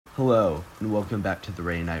Hello, and welcome back to the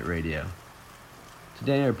Ray Night Radio.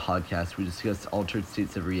 Today in our podcast, we discuss altered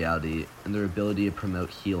states of reality and their ability to promote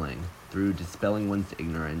healing through dispelling one's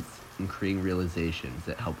ignorance and creating realizations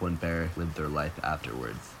that help one better live their life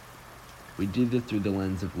afterwards. We do this through the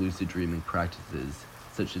lens of lucid dreaming practices,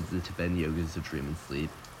 such as the Tibetan yogas of dream and sleep,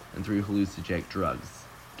 and through hallucinogenic drugs,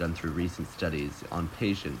 done through recent studies on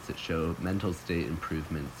patients that show mental state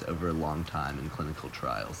improvements over a long time in clinical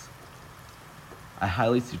trials. I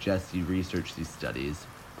highly suggest you research these studies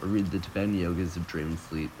or read The Tibetan Yogas of Dream and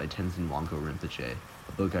Sleep by Tenzin Wangyal Rinpoche,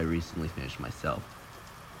 a book I recently finished myself.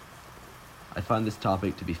 I find this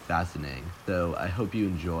topic to be fascinating, so I hope you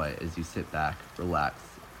enjoy as you sit back, relax,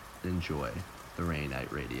 and enjoy the Ray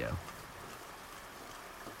Night Radio.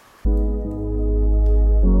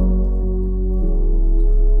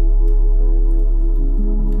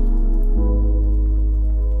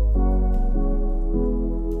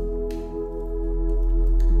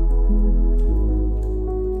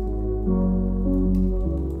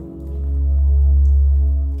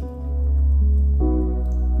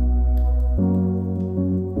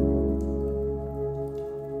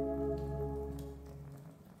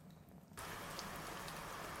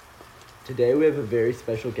 Today we have a very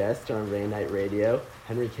special guest on Ray Night Radio,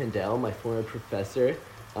 Henry Kandel, my former professor,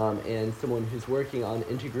 and someone who's working on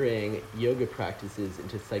integrating yoga practices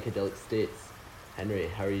into psychedelic states. Henry,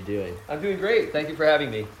 how are you doing? I'm doing great. Thank you for having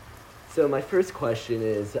me. So my first question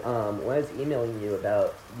is, when I was emailing you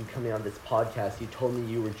about you coming on this podcast, you told me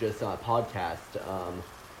you were just on a podcast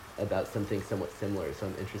about something somewhat similar, so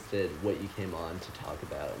I'm interested what you came on to talk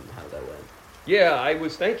about and how that went. Yeah,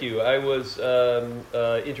 thank you. I was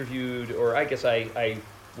interviewed, or I guess I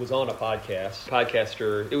was on a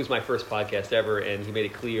podcaster. It was my first podcast ever, and he made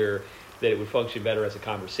it clear that it would function better as a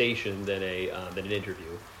conversation than an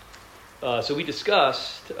interview. So we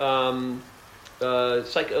discussed actually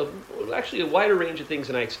a wider range of things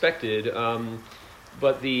than I expected,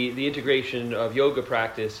 but the integration of yoga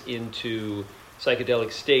practice into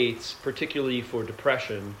psychedelic states, particularly for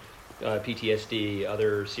depression, PTSD,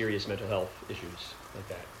 other serious mental health issues like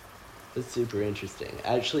that. That's super interesting.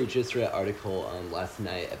 I actually just read an article last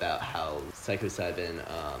night about how psilocybin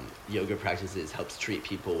yoga practices helps treat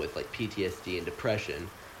people with like PTSD and depression,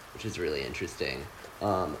 which is really interesting.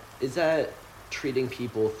 Is that treating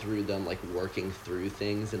people through them like working through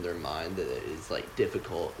things in their mind that is like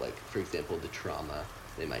difficult, like for example the trauma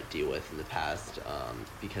they might deal with in the past,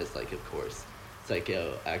 because like of course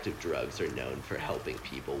psychoactive drugs are known for helping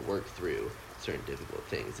people work through certain difficult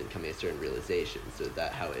things and coming to certain realizations. So is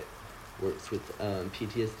that how it works with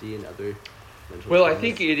PTSD and other mental Well, traumas? I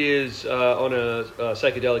think it is on a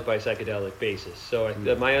psychedelic by psychedelic basis. So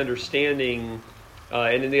my understanding,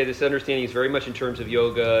 and then this understanding is very much in terms of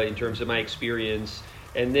yoga, in terms of my experience,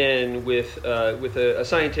 and then with a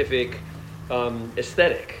scientific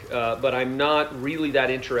aesthetic. But I'm not really that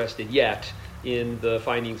interested yet in the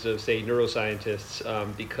findings of, say, neuroscientists,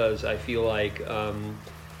 because I feel like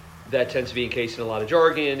that tends to be encased in a lot of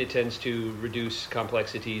jargon. It tends to reduce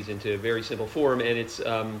complexities into very simple form, and it's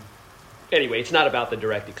it's not about the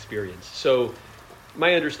direct experience. So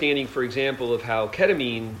my understanding, for example, of how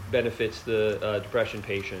ketamine benefits the depression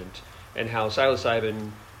patient and how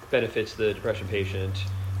psilocybin benefits the depression patient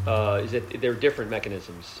is that they're different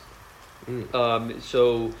mechanisms.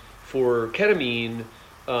 So for ketamine,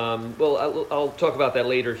 I'll talk about that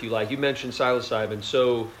later if you like. You mentioned psilocybin.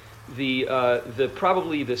 So the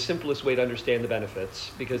probably the simplest way to understand the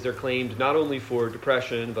benefits, because they're claimed not only for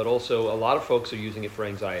depression, but also a lot of folks are using it for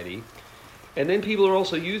anxiety. And then people are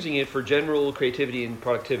also using it for general creativity and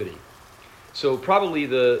productivity. So probably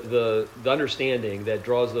the understanding that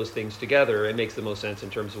draws those things together and makes the most sense in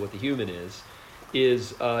terms of what the human is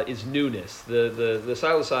newness. The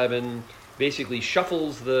psilocybin basically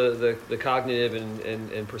shuffles the cognitive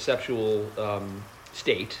and perceptual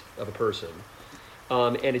state of a person.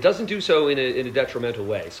 And it doesn't do so in a detrimental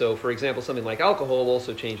way. So, for example, something like alcohol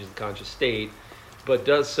also changes the conscious state, but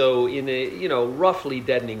does so in a roughly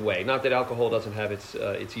deadening way. Not that alcohol doesn't have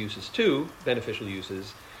its uses too, beneficial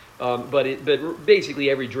uses, but basically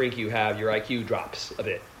every drink you have, your IQ drops a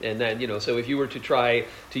bit, and then so if you were to try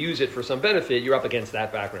to use it for some benefit, you're up against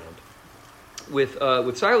that background. With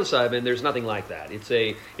psilocybin, there's nothing like that. It's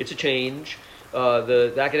a change.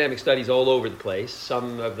 The academic studies all over the place.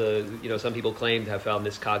 Some people claim to have found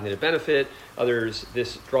this cognitive benefit, others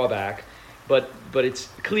this drawback, but it's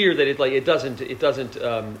clear that it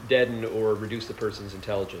doesn't deaden or reduce the person's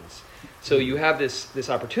intelligence. So you have this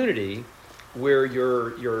opportunity where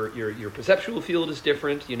your perceptual field is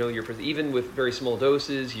different. Even with very small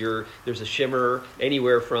doses, there's a shimmer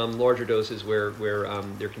anywhere from larger doses where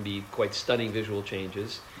there can be quite stunning visual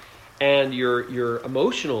changes, and your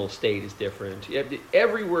emotional state is different.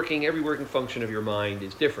 Every working function of your mind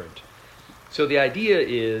is different. So the idea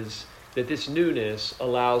is that this newness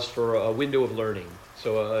allows for a window of learning.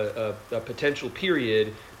 So a potential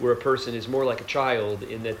period where a person is more like a child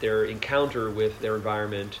in that their encounter with their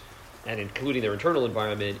environment, and including their internal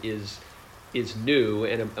environment, is new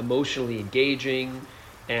and emotionally engaging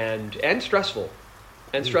and stressful.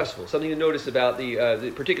 Something to notice about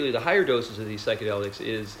particularly the higher doses of these psychedelics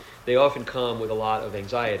is they often come with a lot of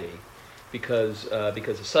anxiety, because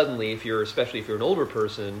suddenly, especially if you're an older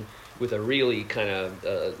person with a really kind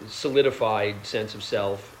of solidified sense of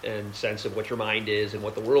self and sense of what your mind is and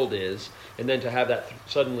what the world is, and then to have that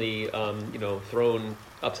suddenly thrown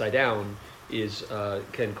upside down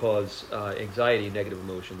can cause anxiety and negative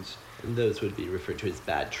emotions. And those would be referred to as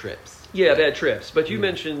bad trips. Yeah, bad trips. But you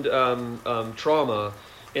mentioned trauma,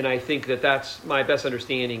 and I think that's my best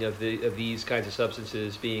understanding of these kinds of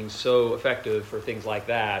substances being so effective for things like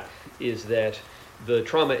that, is that the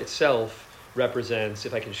trauma itself represents,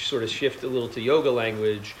 if I can sort of shift a little to yoga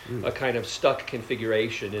language, a kind of stuck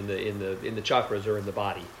configuration in the chakras or in the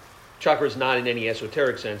body. Chakras not in any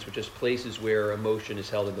esoteric sense, but just places where emotion is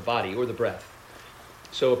held in the body or the breath.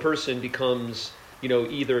 So a person becomes,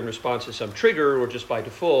 either in response to some trigger or just by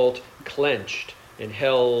default, clenched and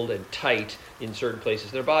held and tight in certain places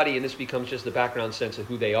in their body, and this becomes just the background sense of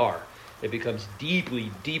who they are. It becomes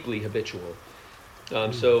deeply, deeply habitual.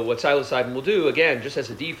 So what psilocybin will do, again, just as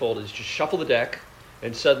a default, is just shuffle the deck,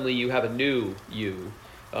 and suddenly you have a new you.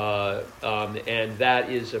 And that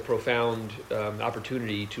is a profound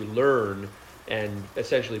opportunity to learn and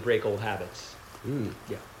essentially break old habits.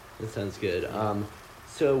 Yeah, that sounds good.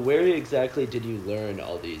 So where exactly did you learn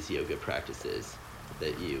all these yoga practices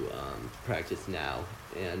that you practice now,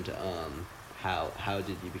 and how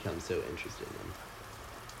did you become so interested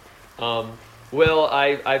in them? Well,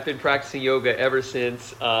 I've been practicing yoga ever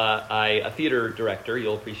since a theater director,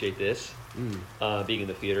 you'll appreciate this, being in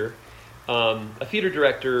the theater. A theater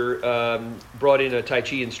director brought in a Tai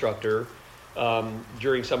Chi instructor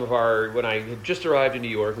during when I had just arrived in New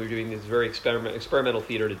York. We were doing this very experimental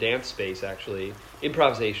theater in a dance space, actually,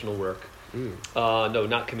 improvisational work. No,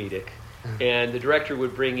 not comedic. And the director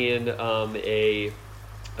would bring in a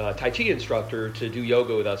Tai Chi instructor to do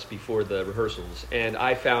yoga with us before the rehearsals. And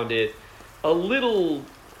I found it a little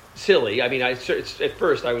silly. I mean, at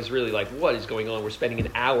first I was really like, what is going on? We're spending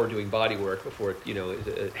an hour doing body work before,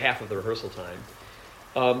 half of the rehearsal time.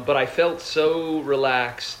 But I felt so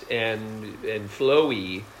relaxed and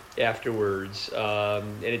flowy afterwards,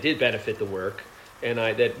 and it did benefit the work. And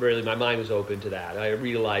my mind was open to that. I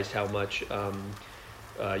realized how much,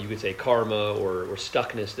 you could say, karma or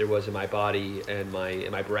stuckness there was in my body and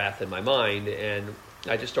my breath and my mind. And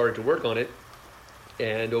I just started to work on it.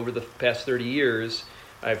 And over the past 30 years,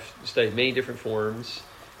 I've studied many different forms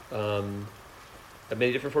of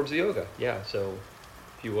yoga. Yeah, so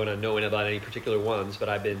if you want to know about any particular ones, but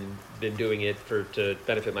I've been doing it to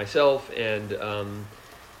benefit myself, and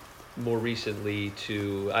more recently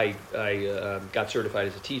I got certified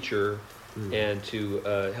as a teacher and to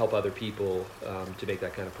help other people to make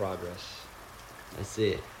that kind of progress. I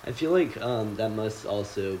see. I feel like that must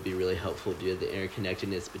also be really helpful due to the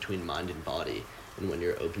interconnectedness between mind and body. And when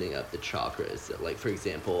you're opening up the chakras, like for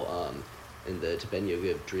example, in the Tibetan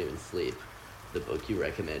Yoga of Dream and Sleep, the book you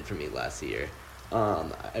recommended for me last year,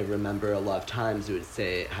 I remember a lot of times it would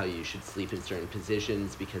say how you should sleep in certain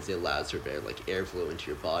positions because it allows for better airflow into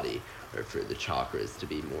your body, or for the chakras to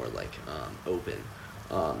be more open,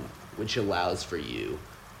 which allows for you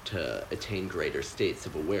to attain greater states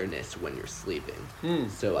of awareness when you're sleeping.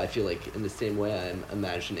 So I feel like in the same way, I'm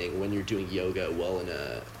imagining when you're doing yoga while in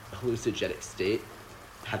a hallucinogenic state,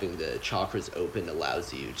 having the chakras open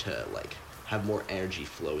allows you to have more energy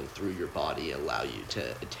flowing through your body and allow you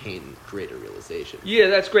to attain greater realization. Yeah,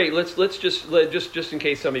 that's great. Let's just in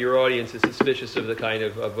case some of your audience is suspicious of the kind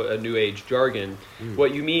of a new age jargon.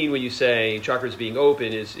 What you mean when you say chakras being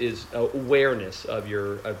open is awareness of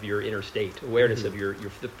your inner state, awareness of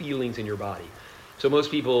the feelings in your body. So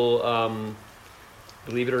most people,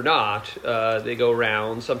 believe it or not, they go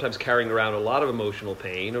around sometimes carrying around a lot of emotional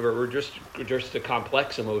pain or just a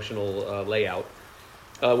complex emotional layout.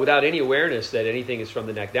 Without any awareness that anything is from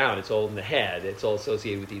the neck down. It's all in the head. It's all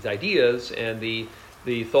associated with these ideas, and the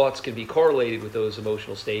thoughts can be correlated with those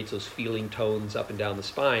emotional states, those feeling tones up and down the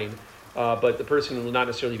spine, but the person will not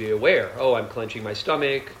necessarily be aware. Oh, I'm clenching my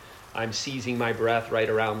stomach, I'm seizing my breath right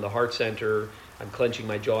around the heart center, I'm clenching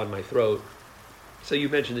my jaw and my throat. So you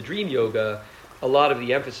mentioned the dream yoga. A lot of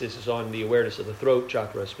the emphasis is on the awareness of the throat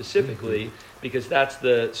chakra specifically, because that's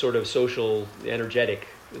the sort of social, energetic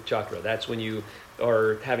chakra. That's when you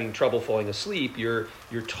are having trouble falling asleep, you're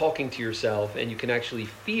talking to yourself, and you can actually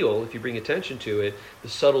feel, if you bring attention to it, the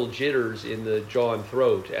subtle jitters in the jaw and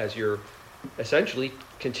throat as you're essentially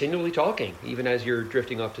continually talking, even as you're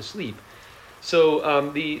drifting off to sleep.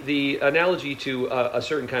 So the analogy to a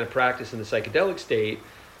certain kind of practice in the psychedelic state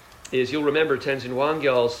is, you'll remember Tenzin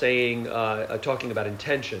Wangyal saying, talking about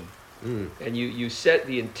intention. And you set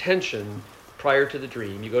the intention prior to the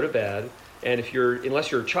dream. You go to bed, and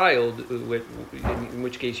unless you're a child, in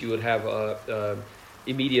which case you would have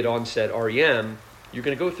immediate onset REM, you're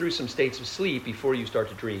going to go through some states of sleep before you start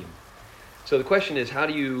to dream. So the question is, how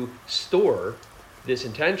do you store this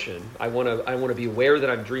intention? I want to be aware that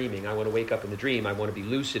I'm dreaming. I want to wake up in the dream. I want to be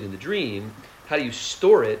lucid in the dream. How do you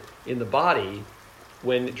store it in the body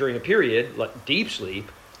during a period like deep sleep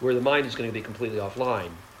where the mind is going to be completely offline?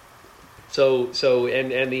 So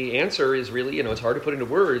the answer is really, it's hard to put into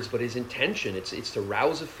words, but his intention, it's to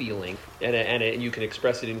rouse a feeling, and you can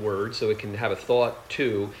express it in words, so it can have a thought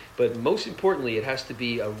too, but most importantly, it has to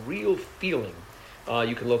be a real feeling.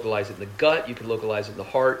 You can localize it in the gut, you can localize it in the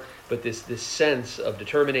heart, but this sense of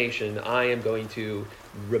determination, I am going to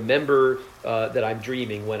remember that I'm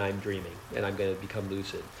dreaming when I'm dreaming, and I'm going to become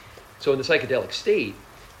lucid. So in the psychedelic state,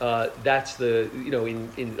 that's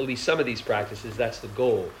in at least some of these practices, that's the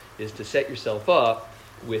goal, is to set yourself up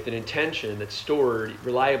with an intention that's stored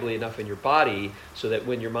reliably enough in your body so that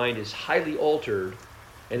when your mind is highly altered,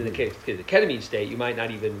 and in the case of the ketamine state, you might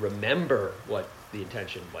not even remember what the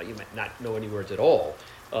intention, well, you might not know any words at all.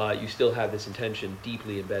 You still have this intention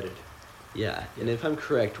deeply embedded. Yeah, and if I'm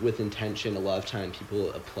correct, with intention, a lot of time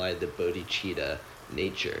people apply the bodhicitta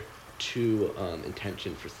nature to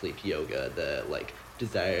intention for sleep yoga, the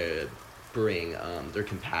desire to bring their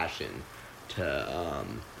compassion to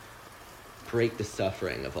break the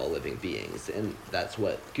suffering of all living beings, and that's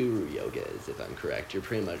what guru yoga is, if I'm correct. You're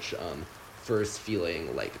pretty much first feeling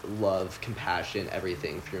love, compassion,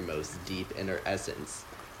 everything for your most deep inner essence,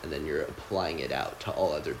 and then you're applying it out to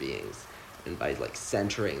all other beings. And by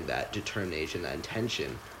centering that determination, that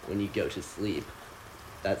intention, when you go to sleep,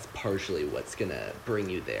 that's partially what's gonna bring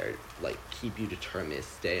you there, keep you determined,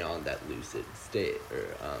 stay on that lucid state, or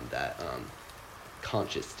that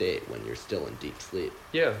conscious state when you're still in deep sleep.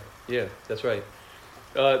 Yeah, that's right.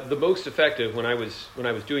 The most effective, when I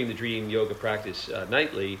was doing the dream yoga practice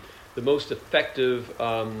nightly, the most effective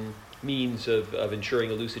means of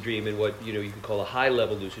ensuring a lucid dream, and what you could call a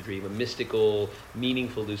high-level lucid dream, a mystical,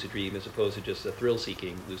 meaningful lucid dream, as opposed to just a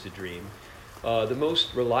thrill-seeking lucid dream. The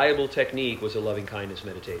most reliable technique was a loving kindness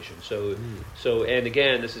meditation. So, and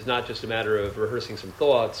again, this is not just a matter of rehearsing some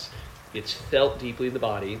thoughts; it's felt deeply in the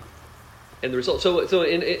body, and the result. So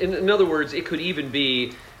in other words, it could even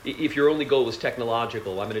be, if your only goal was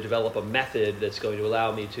technological, I'm going to develop a method that's going to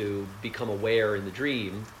allow me to become aware in the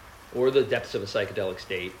dream, or the depths of a psychedelic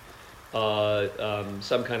state.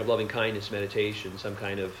 Some kind of loving kindness meditation, some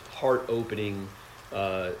kind of heart opening.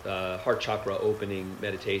 Heart chakra opening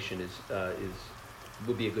meditation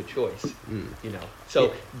would be a good choice, So,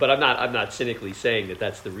 yeah. But I'm not cynically saying that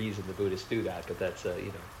that's the reason the Buddhists do that, but that's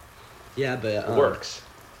Yeah, but it works.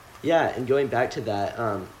 Yeah, and going back to that,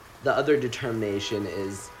 the other determination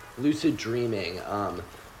is lucid dreaming.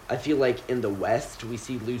 I feel like in the West we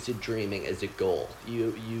see lucid dreaming as a goal.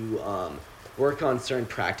 You work on certain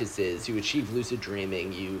practices, you achieve lucid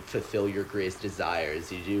dreaming, you fulfill your greatest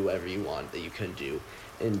desires, you do whatever you want that you couldn't do.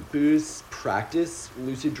 In Buddhist practice,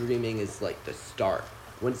 lucid dreaming is the start.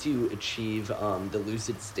 Once you achieve the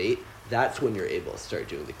lucid state, that's when you're able to start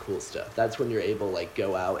doing the cool stuff. That's when you're able to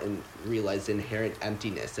go out and realize the inherent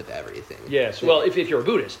emptiness of everything. Yes, well, if you're a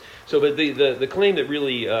Buddhist. So, but the claim that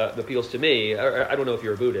really appeals to me, I don't know if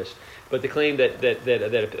you're a Buddhist, but the claim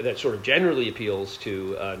that sort of generally appeals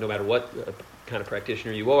to no matter what kind of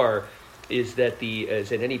practitioner you are, is that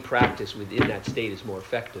any practice within that state is more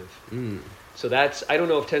effective. So that's, I don't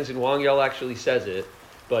know if Tenzin Wangyal actually says it,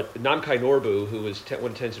 but Namkhai Norbu, who was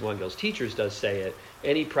one of Tenzin Wangyal's teachers, does say it.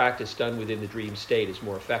 Any practice done within the dream state is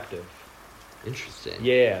more effective. Interesting.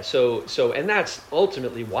 Yeah. So, and that's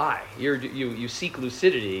ultimately why you seek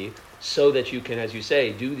lucidity, so that you can, as you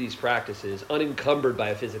say, do these practices unencumbered by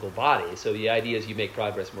a physical body. So the idea is you make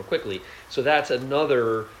progress more quickly. So that's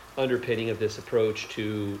another underpinning of this approach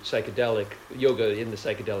to psychedelic yoga in the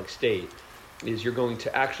psychedelic state, is you're going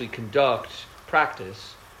to actually conduct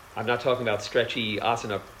practice. I'm not talking about stretchy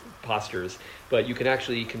asana postures, but you can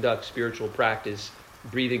actually conduct spiritual practice,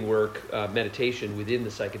 breathing work, meditation within the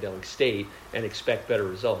psychedelic state, and expect better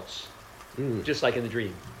results. just like in the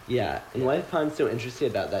dream. Yeah, and what I find so interesting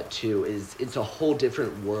about that too is it's a whole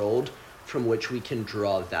different world from which we can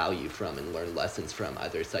draw value from and learn lessons from,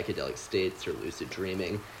 either psychedelic states or lucid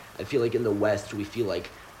dreaming. I feel like in the West, we feel like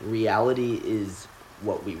reality is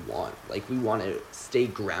what we want. Like, we want to stay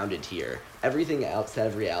grounded here. Everything outside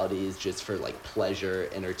of reality is just for, like, pleasure,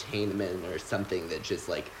 entertainment, or something that just,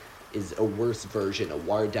 like, is a worse version, a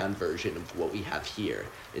watered-down version of what we have here.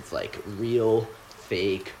 It's, like, real,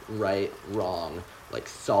 fake, right, wrong, like,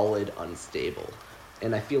 solid, unstable.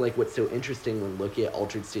 And I feel like what's so interesting when looking at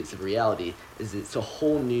altered states of reality is it's a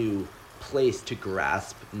whole new place to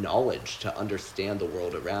grasp knowledge, to understand the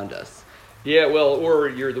world around us. Yeah, well, or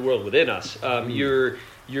you're the world within us. You're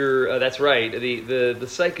that's right. The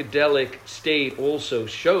psychedelic state also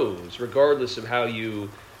shows, regardless of how you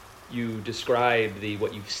describe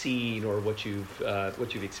what you've seen or what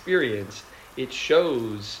you've experienced. It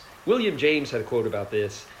shows. William James had a quote about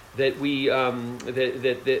this, that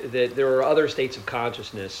that there are other states of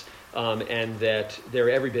consciousness, and that they're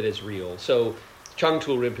every bit as real. So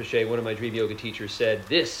Changtul Rinpoche, one of my dream yoga teachers, said,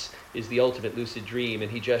 "This is the ultimate lucid dream,"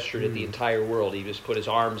 and he gestured at the entire world. He just put his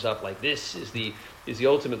arms up like, "This is the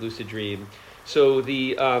ultimate lucid dream." So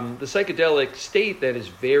the psychedelic state then is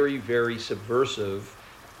very, very subversive.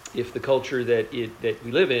 If the culture that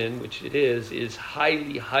we live in, which it is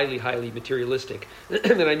highly, highly, highly materialistic,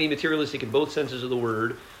 and I mean materialistic in both senses of the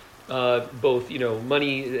word, both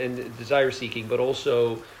money and desire seeking, but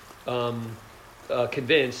also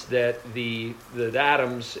convinced that the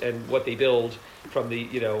atoms and what they build from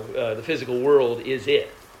the physical world is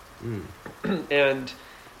it, and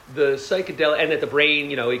the psychedelic, and that the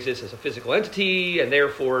brain exists as a physical entity, and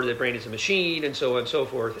therefore the brain is a machine, and so on and so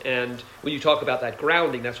forth. And when you talk about that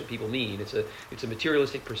grounding, that's what people mean. It's a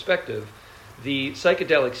materialistic perspective. The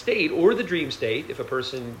psychedelic state, or the dream state, if a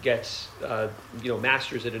person gets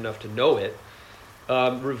masters it enough to know it,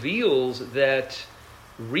 reveals that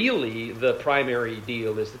really the primary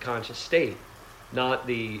deal is the conscious state, not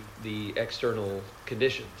the external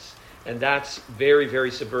conditions. And that's very,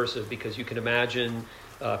 very subversive, because you can imagine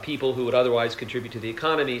people who would otherwise contribute to the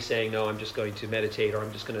economy saying, "No, I'm just going to meditate, or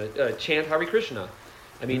I'm just going to chant Hare Krishna."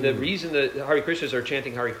 I mean, the reason that Hare Krishnas are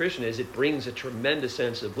chanting Hare Krishna is it brings a tremendous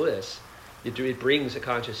sense of bliss. It brings a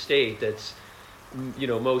conscious state that's,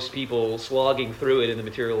 most people slogging through it in the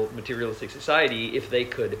materialistic society, if they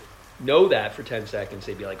could know that for 10 seconds,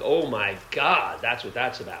 they'd be like, "Oh my God, that's what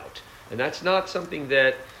that's about." And that's not something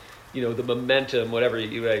that, the momentum, whatever,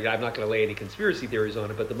 I'm not going to lay any conspiracy theories on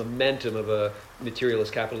it, but the momentum of a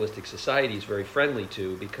materialist capitalistic society is very friendly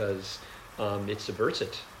to, because it subverts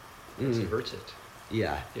it. It subverts it.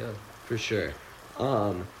 Yeah, for sure.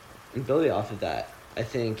 And building off of that, I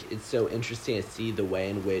think it's so interesting to see the way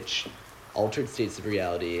in which altered states of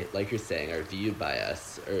reality, like you're saying, are viewed by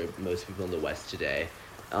us, or most people in the West today.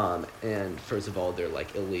 And first of all, they're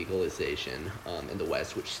like illegalization in the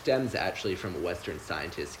West, which stems actually from Western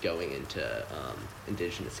scientists going into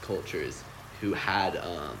indigenous cultures who had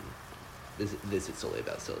this is solely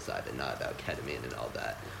about psilocybin, not about ketamine and all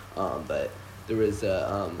that. But there was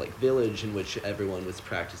a village in which everyone was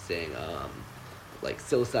practicing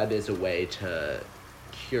psilocybin as a way to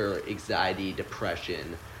cure anxiety,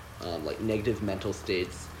 depression, negative mental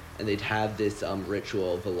states, and they'd have this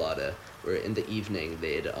ritual of Velada, where in the evening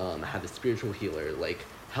they'd have a spiritual healer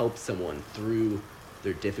help someone through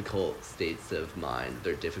their difficult states of mind,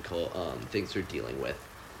 their difficult things they're dealing with.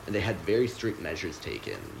 And they had very strict measures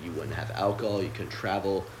taken. You wouldn't have alcohol, you couldn't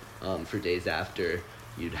travel for days after.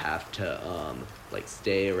 You'd have to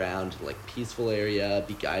stay around peaceful area,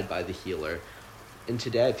 be guided by the healer. And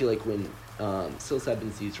today I feel like when psilocybin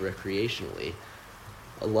is used recreationally,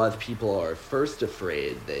 a lot of people are first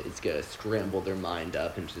afraid that it's going to scramble their mind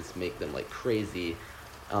up and just make them crazy.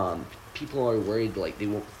 People are worried they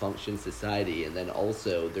won't function in society, and then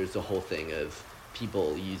also there's the whole thing of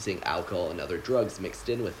people using alcohol and other drugs mixed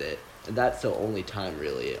in with it, and that's the only time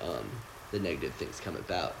really the negative things come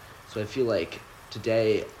about. So I feel like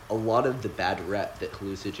today a lot of the bad rep that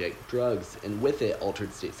hallucinogenic drugs, and with it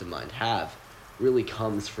altered states of mind, have really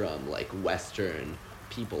comes from Western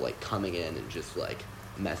people coming in and just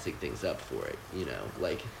messing things up for it,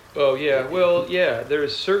 Oh yeah, well yeah.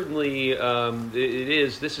 There's certainly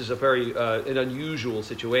this is a very an unusual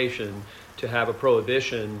situation to have a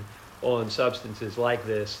prohibition on substances like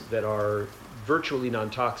this that are virtually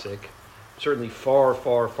non-toxic, certainly far,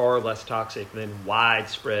 far, far less toxic than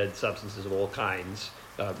widespread substances of all kinds,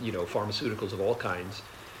 pharmaceuticals of all kinds.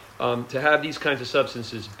 To have these kinds of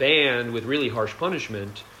substances banned with really harsh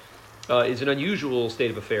punishment is an unusual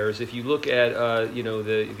state of affairs. If you look at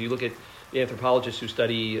anthropologists who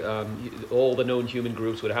study all the known human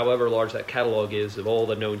groups, however large that catalog is of all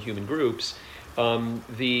the known human groups,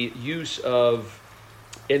 the use of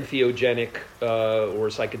entheogenic or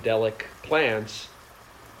psychedelic plants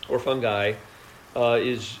or fungi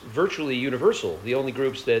is virtually universal. The only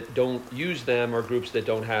groups that don't use them are groups that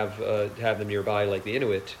don't have them nearby, like the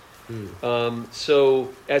Inuit.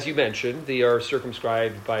 So, as you mentioned, they are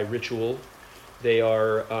circumscribed by ritual.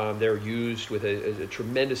 They're used with a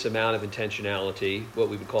tremendous amount of intentionality, what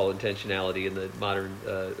we would call intentionality in the modern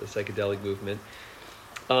psychedelic movement.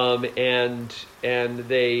 And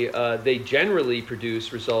they generally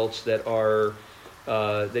produce results that are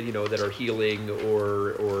healing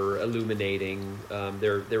or illuminating.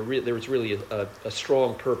 There's really a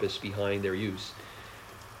strong purpose behind their use.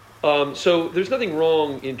 So there's nothing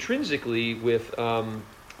wrong intrinsically with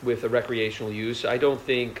a recreational use. I don't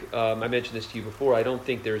think I mentioned this to you before. I don't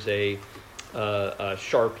think there's a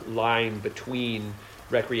sharp line between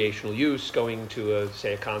recreational use, going to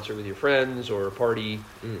say a concert with your friends or a party,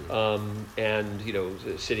 and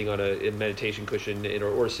sitting on a meditation cushion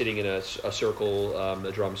or sitting in a circle,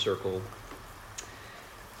 a drum circle.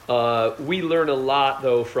 We learn a lot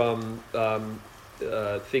though from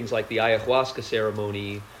things like the ayahuasca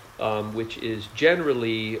ceremony, which is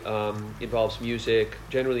generally involves music,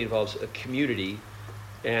 generally involves a community,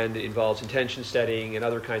 and involves intention setting and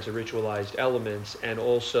other kinds of ritualized elements, and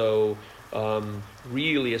also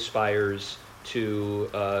really aspires to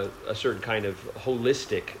a certain kind of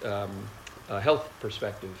holistic health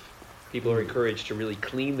perspective. People are encouraged to really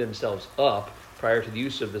clean themselves up prior to the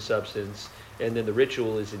use of the substance, and then the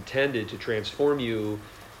ritual is intended to transform you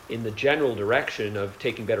in the general direction of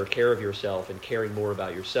taking better care of yourself and caring more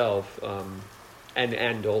about yourself,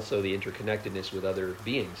 and also the interconnectedness with other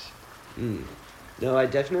beings. No, I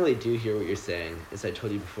definitely do hear what you're saying. As I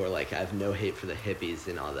told you before, like, I have no hate for the hippies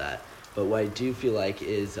and all that. But what I do feel like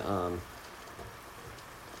is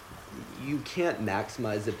you can't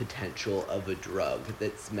maximize the potential of a drug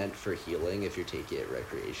that's meant for healing if you're taking it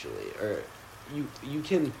recreationally. Or you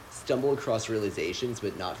can stumble across realizations,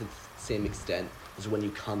 but not to the same extent as when you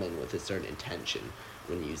come in with a certain intention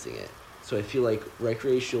when using it. So I feel like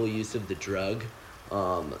recreational use of the drug,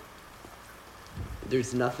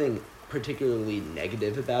 there's nothing particularly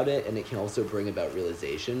negative about it, and it can also bring about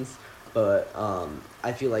realizations. But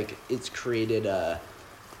I feel like it's created a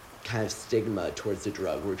kind of stigma towards the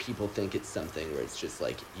drug where people think it's something where it's just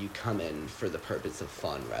like you come in for the purpose of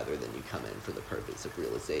fun rather than you come in for the purpose of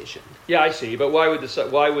realization. Yeah, I see. But why would the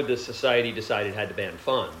society decide it had to ban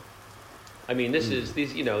fun? I mean,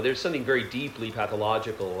 there's something very deeply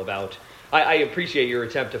pathological about. I appreciate your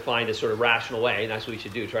attempt to find a sort of rational way, and that's what we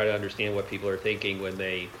should do. Try to understand what people are thinking when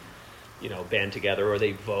they band together or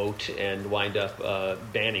they vote and wind up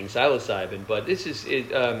banning psilocybin. But this is,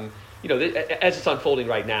 as it's unfolding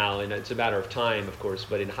right now, and it's a matter of time, of course,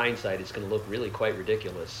 but in hindsight, it's going to look really quite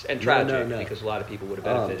ridiculous and tragic because a lot of people would have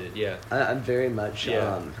benefited, I'm very much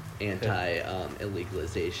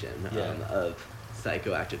anti-illegalization of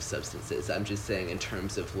psychoactive substances. I'm just saying in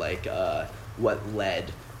terms of, like, what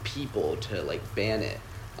led people to, like, ban it.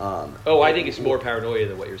 I think it's more paranoia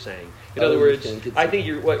than what you're saying. In other words, I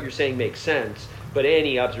think what you're saying makes sense, but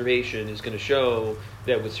any observation is going to show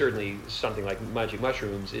that with certainly something like magic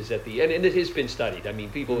mushrooms is that and it has been studied. I mean,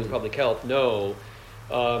 people in public health know.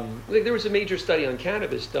 There was a major study on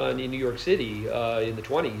cannabis done in New York City in the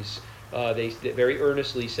 1920s. They very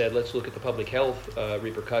earnestly said, let's look at the public health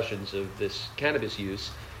repercussions of this cannabis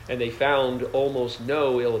use, and they found almost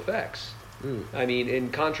no ill effects. I mean, in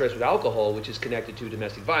contrast with alcohol, which is connected to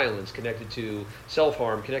domestic violence, connected to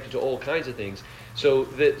self-harm, connected to all kinds of things. So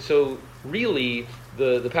really,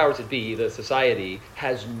 the powers that be, the society,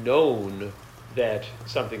 has known that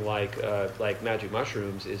something like magic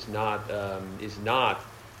mushrooms is not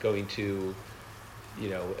going to,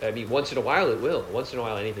 I mean, once in a while it will. Once in a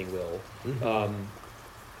while anything will.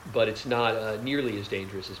 But it's not nearly as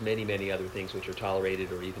dangerous as many, many other things which are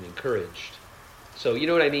tolerated or even encouraged. So you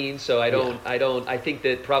know what I mean? So I think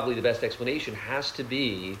that probably the best explanation has to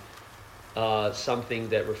be something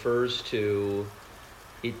that refers to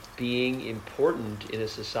it being important in a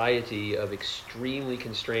society of extremely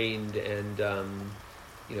constrained and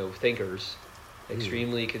thinkers,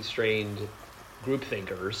 extremely constrained group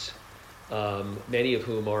thinkers, many of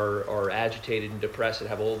whom are agitated and depressed and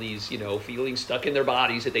have all these feelings stuck in their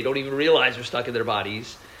bodies that they don't even realize are stuck in their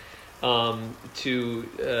bodies. To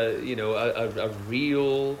a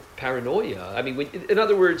real paranoia. I mean, in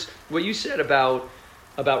other words, what you said about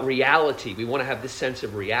reality, we want to have this sense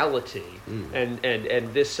of reality, and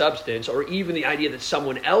this substance, or even the idea that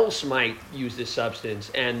someone else might use this substance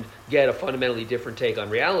and get a fundamentally different take on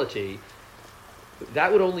reality.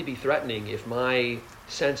 that would only be threatening if my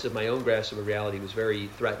sense of my own grasp of reality was very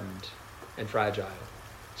threatened and fragile.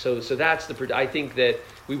 So that's I think that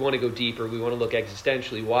we want to go deeper. We want to look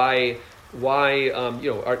existentially. Why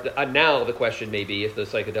now the question may be, if the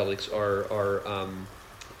psychedelics are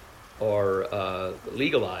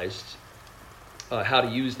legalized, how to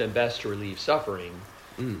use them best to relieve suffering.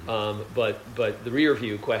 But the rear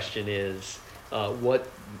view question is, what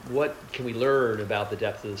can we learn about the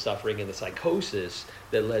depth of the suffering and the psychosis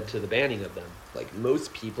that led to the banning of them? Like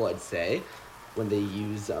most people, I'd say, when they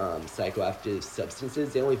use psychoactive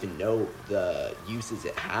substances, they don't even know the uses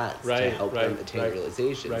it has to help them attain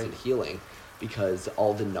realizations and healing, because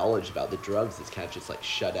all the knowledge about the drugs is kind of just like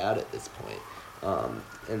shut out at this point.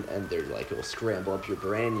 And they're like, it will scramble up your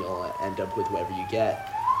brain, you'll end up with whatever you get.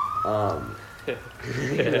 Well,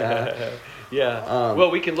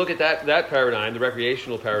 we can look at that paradigm, the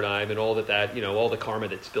recreational paradigm, and all that all the karma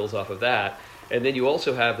that spills off of that. And then you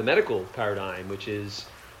also have the medical paradigm, which is,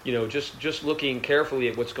 just looking carefully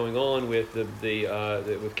at what's going on with with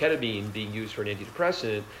ketamine being used for an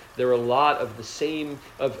antidepressant. There are a lot of the same,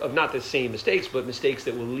 of not the same mistakes, but mistakes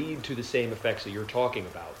that will lead to the same effects that you're talking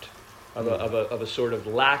about, of a sort of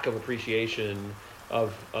lack of appreciation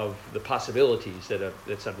of the possibilities that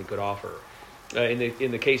something could offer.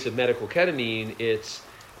 In the case of medical ketamine, it's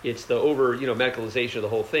the medicalization of the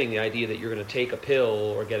whole thing. The idea that you're going to take a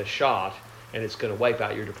pill or get a shot and it's going to wipe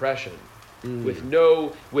out your depression.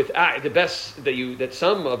 The best that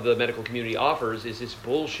some of the medical community offers is this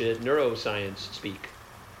bullshit neuroscience speak,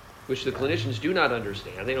 which the clinicians do not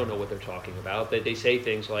understand. They don't know what they're talking about. They say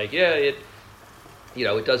things like, it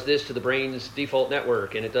does this to the brain's default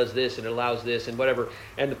network, and it does this, and it allows this, and whatever.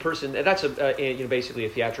 And the person, and that's basically a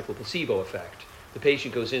theatrical placebo effect. The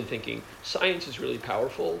patient goes in thinking, science is really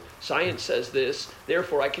powerful. Science says this,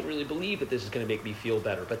 therefore I can really believe that this is going to make me feel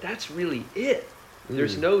better. But that's really it.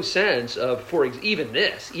 There's no sense of, even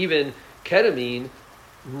ketamine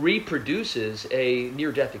reproduces a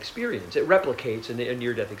near-death experience. It replicates a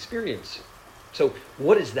near-death experience. So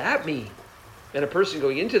what does that mean? And a person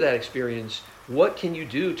going into that experience, what can you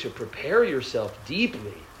do to prepare yourself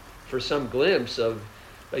deeply for some glimpse of,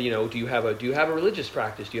 do you have a religious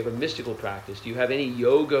practice? Do you have a mystical practice? Do you have any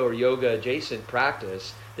yoga or yoga adjacent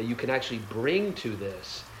practice that you can actually bring to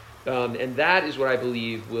this? And that is what I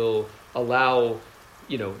believe will allow,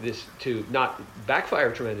 this to not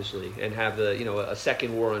backfire tremendously and have a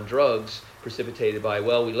second war on drugs precipitated by,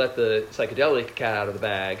 we let the psychedelic cat out of the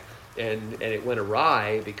bag and it went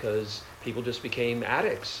awry because people just became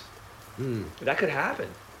addicts. That could happen.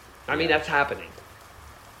 I mean, that's happening.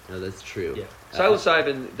 No, that's true. Yeah.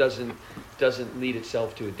 Psilocybin doesn't lead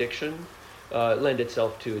itself to addiction, lend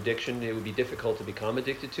itself to addiction. It would be difficult to become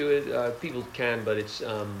addicted to it. People can, but it's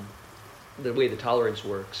the way the tolerance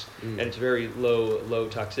works, and it's very low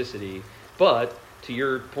toxicity. But to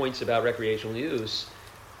your points about recreational use,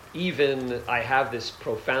 even I have this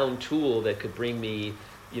profound tool that could bring me,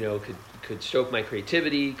 could stoke my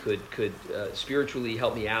creativity, could spiritually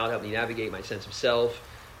help me out, help me navigate my sense of self,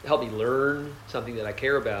 help me learn something that I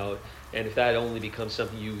care about. And if that only becomes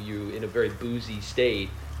something you in a very boozy state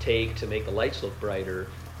take to make the lights look brighter,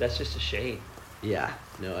 that's just a shame. Yeah,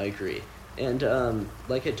 no, I agree. And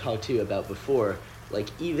like I talked to you about before, like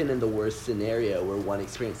even in the worst scenario where one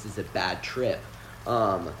experiences a bad trip,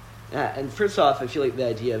 and first off, I feel like the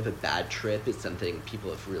idea of a bad trip is something people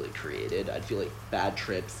have really created. I feel like bad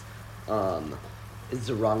trips is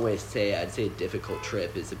the wrong way to say it. I'd say a difficult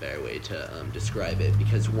trip is a better way to describe it,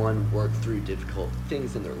 because one worked through difficult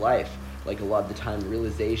things in their life. Like a lot of the time,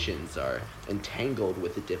 realizations are entangled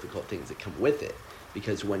with the difficult things that come with it.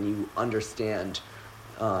 Because when you understand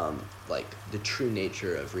like the true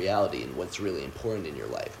nature of reality and what's really important in your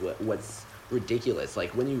life, what's ridiculous,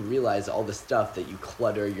 like when you realize all the stuff that you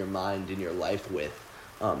clutter your mind and your life with,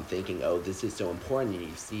 thinking, oh, this is so important, and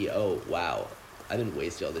you see, oh, wow, I've been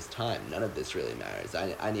wasting all this time. None of this really matters.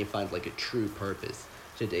 I need to find like a true purpose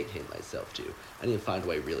to dedicate myself to. I need to find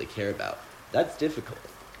what I really care about. That's difficult.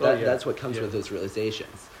 That's what comes with those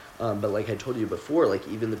realizations. But like I told you before, like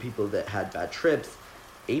even the people that had bad trips,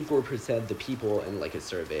 84% of the people in like a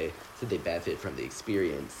survey said they benefit from the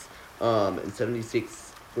experience. And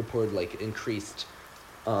 76 reported like increased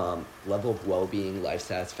level of well-being, life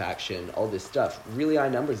satisfaction, all this stuff. Really high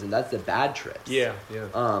numbers, and that's the bad trips. Yeah.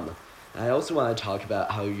 I also want to talk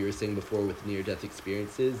about how you were saying before with near-death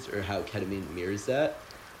experiences, or how ketamine mirrors that.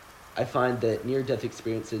 I find that near-death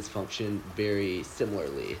experiences function very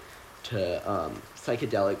similarly to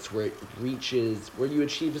psychedelics, where you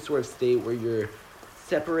achieve a sort of state where you're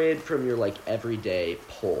separated from your like everyday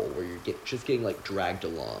pull, where you're just getting like dragged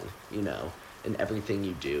along, in everything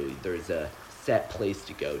you do. There's a set place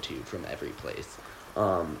to go to from every place.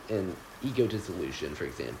 And ego dissolution, for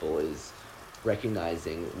example, is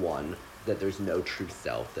recognizing, one, that there's no true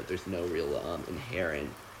self, that there's no real inherent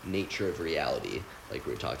nature of reality, like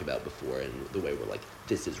we were talking about before, and the way we're like,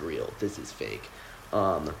 this is real, this is fake.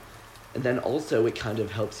 And then also it kind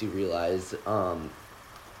of helps you realize,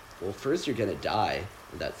 well, first you're going to die.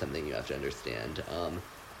 That's something you have to understand.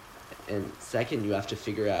 And second, you have to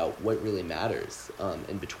figure out what really matters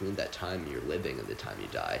in between that time you're living and the time you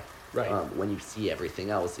die. Right. When you see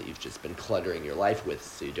everything else that you've just been cluttering your life with,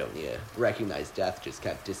 so you don't need to recognize death just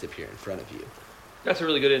kind of disappear in front of you. That's a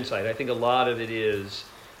really good insight. I think a lot of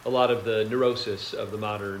the neurosis of the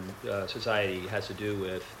modern society has to do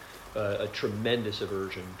with a tremendous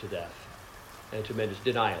aversion to death and tremendous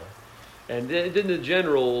denial. And then the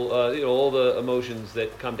general, all the emotions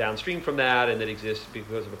that come downstream from that and that exist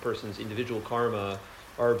because of a person's individual karma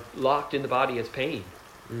are locked in the body as pain.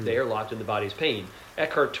 They are locked in the body as pain.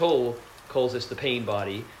 Eckhart Tolle calls this the pain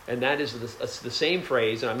body, and that is the same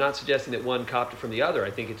phrase, and I'm not suggesting that one copied from the other.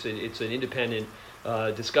 I think it's an independent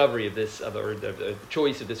discovery of this, or the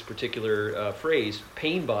choice of this particular phrase,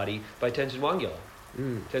 pain body, by Tenzin Wangyal.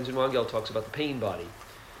 Tenzin Wangyal talks about the pain body.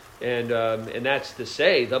 And that's to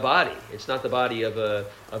say the body. It's not the body of a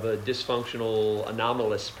dysfunctional,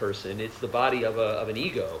 anomalous person. It's the body of an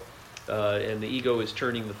ego, and the ego is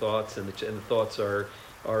churning the thoughts, and the thoughts are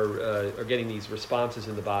getting these responses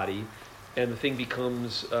in the body, and the thing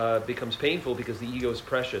becomes painful because the ego is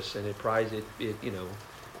precious and it prizes it.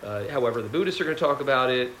 However, the Buddhists are going to talk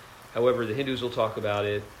about it. However, the Hindus will talk about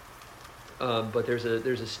it. But there's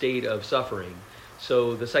a state of suffering.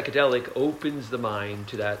 So the psychedelic opens the mind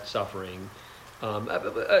to that suffering.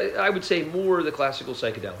 I would say more the classical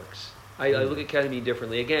psychedelics. I look at ketamine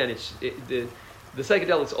differently. Again, the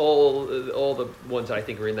psychedelics, all the ones I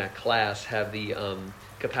think are in that class have the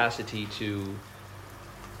capacity to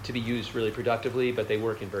be used really productively, but they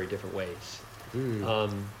work in very different ways.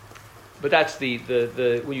 But that's the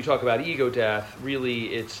when you talk about ego death,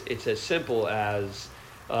 really it's as simple as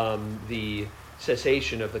the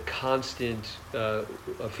cessation of the constant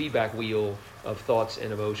feedback wheel of thoughts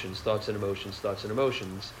and emotions.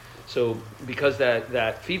 So because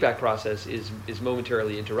that feedback process is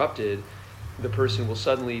momentarily interrupted, the person will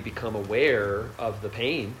suddenly become aware of the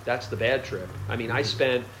pain. That's the bad trip. I mean, I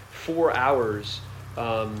spent 4 hours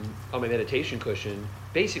on my meditation cushion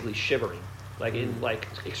basically shivering, in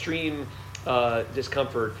extreme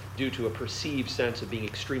discomfort due to a perceived sense of being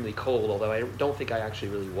extremely cold, although I don't think I actually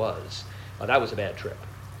really was. That was a bad trip.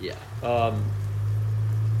 Yeah.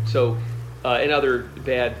 And other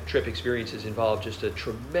bad trip experiences involve just a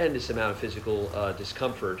tremendous amount of physical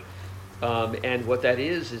discomfort. And what that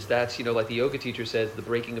is that's, like the yoga teacher says, the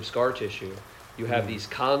breaking of scar tissue. You have these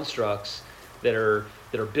constructs that are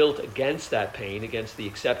built against that pain, against the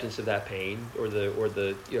acceptance of that pain, or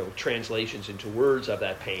the translations into words of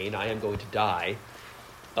that pain. I am going to die,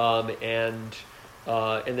 and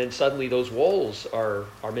then suddenly those walls are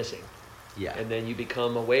missing. Yeah. And then you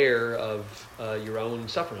become aware of your own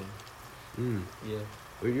suffering. Yeah.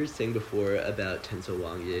 What you were saying before about Tenzin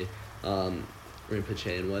Wangyal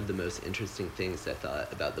Rinpoche, and one of the most interesting things I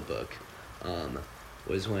thought about the book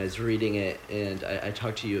was when I was reading it, and I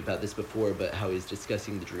talked to you about this before, but how he's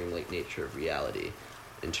discussing the dreamlike nature of reality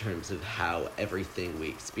in terms of how everything we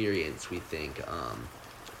experience, we think,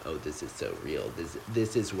 oh, this is so real,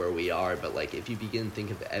 this is where we are, but if you begin to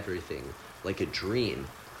think of everything like a dream,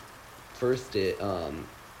 first it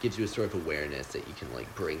gives you a sort of awareness that you can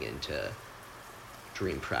bring into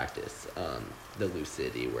dream practice, the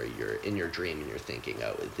lucidity, where you're in your dream and you're thinking,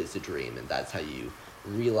 oh, is this a dream? And that's how you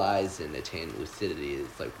realize and attain lucidity.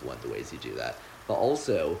 It's one of the ways you do that. But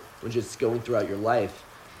also, when just going throughout your life,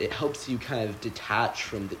 it helps you kind of detach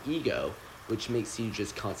from the ego, which makes you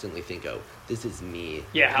just constantly think, oh, this is me.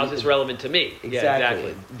 Yeah, how's this relevant to me? Exactly. Yeah,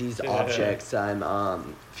 exactly. These objects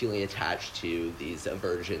I'm feeling attached to, these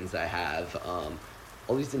aversions I have,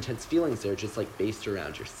 all these intense feelings that are just based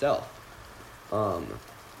around yourself.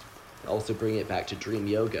 Also bringing it back to dream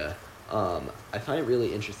yoga, I find it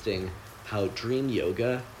really interesting how dream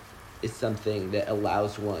yoga is something that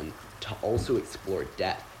allows one to also explore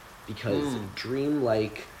death, because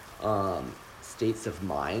dream-like states of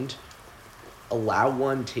mind allow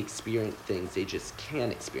one to experience things they just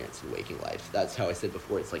can't experience in waking life. That's how I said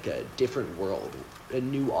before, it's like a different world, a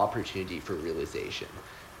new opportunity for realization.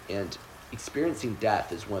 And experiencing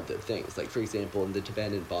death is one of the things. For example, in the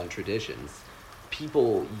Tibetan Bon traditions,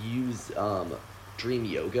 people use dream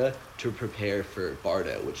yoga to prepare for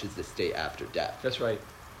bardo, which is the state after death. That's right.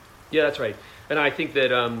 Yeah, that's right. And I think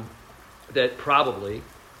that that probably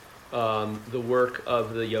the work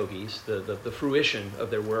of the yogis, the fruition of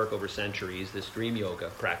their work over centuries, this dream yoga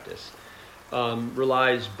practice,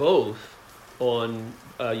 relies both on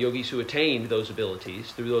yogis who attained those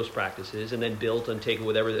abilities through those practices and then built and taken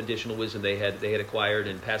whatever additional wisdom they had acquired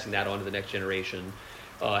and passing that on to the next generation,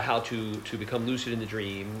 how to become lucid in the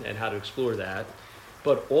dream and how to explore that.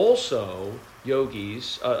 But also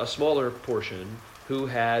yogis, a smaller portion, who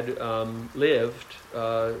had lived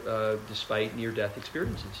despite near-death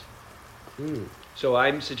experiences. So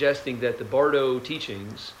I'm suggesting that the Bardo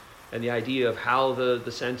teachings and the idea of how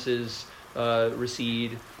the senses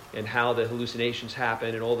recede and how the hallucinations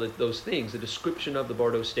happen and all those things, the description of the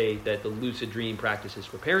Bardo state that the lucid dream practice is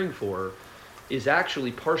preparing for, is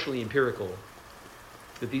actually partially empirical.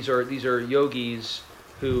 That these are yogis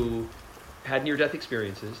who had near-death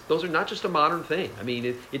experiences. Those are not just a modern thing. I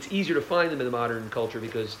mean, it's easier to find them in the modern culture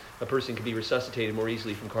because a person can be resuscitated more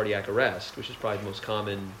easily from cardiac arrest, which is probably the most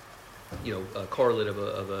common, correlate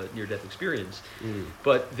of a near-death experience.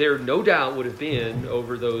 But there no doubt would have been,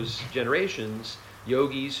 over those generations,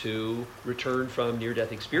 yogis who returned from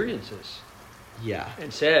near-death experiences. Yeah.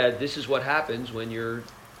 And said, this is what happens when you're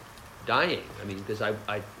dying. I mean, because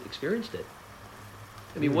I experienced it.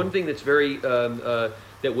 I mean, one thing that's very that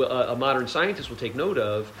a modern scientist will take note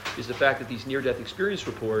of is the fact that these near-death experience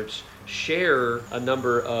reports share a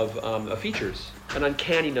number of features, an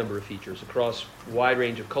uncanny number of features across a wide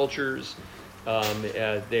range of cultures.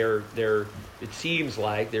 It seems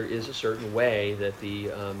like there is a certain way that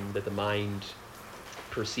the mind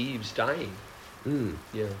perceives dying.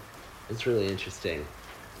 Yeah, it's really interesting,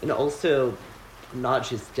 and also not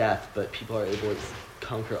just death, but people are able to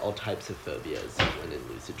conquer all types of phobias when in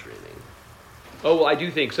lucid dreaming. Oh, well, I do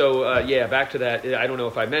think so. Back to that. I don't know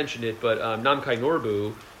if I mentioned it, but Namkhai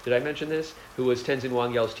Norbu, did I mention this? Who was Tenzin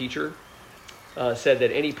Wangyal's teacher, said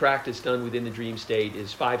that any practice done within the dream state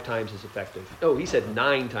is 5 times as effective. Oh, he said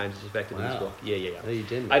 9 times as effective in his book. Yeah. No, you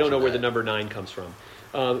didn't. I don't know where the number 9 comes from.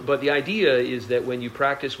 But the idea is that when you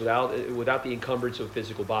practice without the encumbrance of a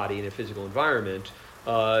physical body in a physical environment,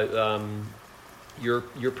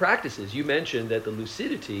 your practices, you mentioned that the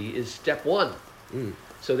lucidity is step 1.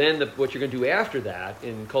 So then what you're going to do after that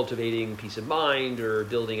in cultivating peace of mind or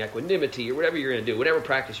building equanimity or whatever you're going to do, whatever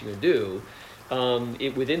practice you're going to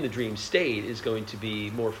do, within the dream state is going to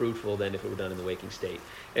be more fruitful than if it were done in the waking state.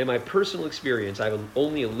 And my personal experience, I have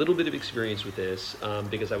only a little bit of experience with this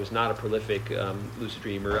because I was not a prolific lucid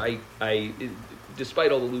dreamer. I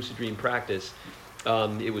despite all the lucid dream practice,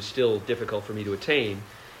 it was still difficult for me to attain.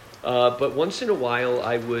 But once in a while,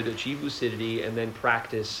 I would achieve lucidity and then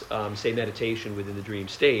practice, say, meditation within the dream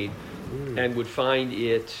state, and would find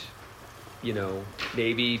it,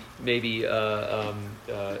 maybe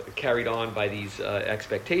carried on by these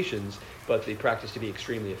expectations, but the practice to be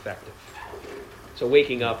extremely effective. So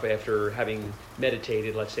waking up after having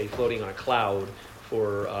meditated, let's say, floating on a cloud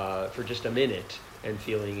for just a minute and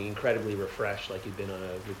feeling incredibly refreshed, like you'd been on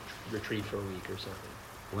a retreat for a week or something.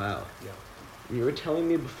 Wow. Yeah. You were telling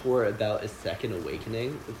me before about a second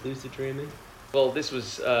awakening with lucid dreaming. Well, this was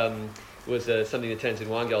something that Tenzin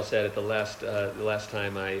Wangyal said at the last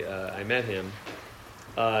time I met him.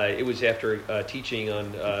 It was after teaching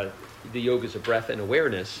on the yogas of breath and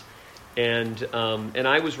awareness, and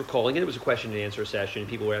I was recalling, and it was a question and answer session.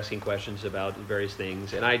 People were asking questions about various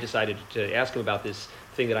things, and I decided to ask him about this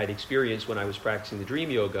thing that I'd experienced when I was practicing the dream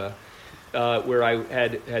yoga, where I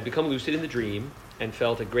had become lucid in the dream and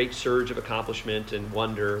felt a great surge of accomplishment and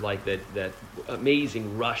wonder, like that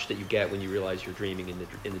amazing rush that you get when you realize you're dreaming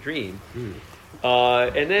in the dream.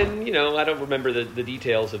 And then, I don't remember the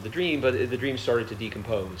details of the dream, but the dream started to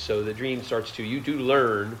decompose. So the dream starts to, you do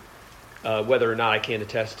learn whether or not I can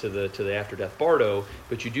attest to the after-death Bardo,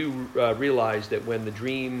 but you do realize that when the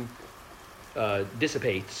dream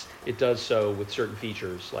dissipates, it does so with certain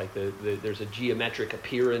features, like there's a geometric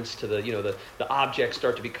appearance to the objects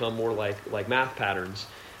start to become more like math patterns,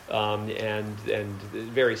 and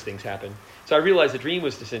various things happen. So I realized the dream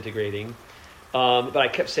was disintegrating, but I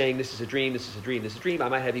kept saying, this is a dream, this is a dream, this is a dream. I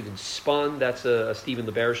might have even spun. That's a Stephen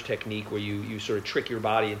LaBerge technique where you sort of trick your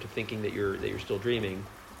body into thinking that you're still dreaming.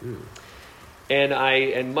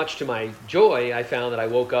 And much to my joy, I found that I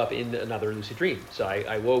woke up in another lucid dream. So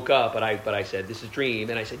I woke up, but I said, this is a dream.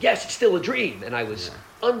 And I said, yes, it's still a dream. And I was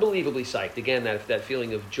unbelievably psyched. Again, that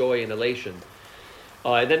feeling of joy and elation.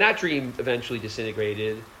 And then that dream eventually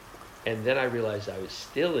disintegrated. And then I realized I was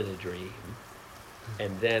still in a dream.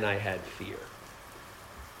 And then I had fear.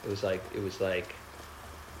 It was like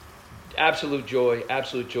absolute joy.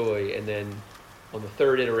 And then on the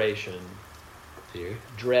third iteration, Fear?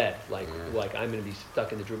 Dread, like I'm going to be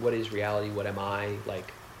stuck in the dream. What is reality? What am I?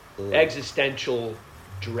 Like existential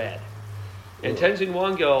dread. And Whoa. Tenzin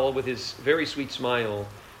Wangyal, with his very sweet smile,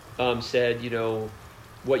 said,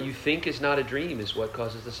 what you think is not a dream is what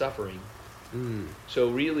causes the suffering. So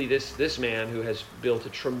really, this man who has built a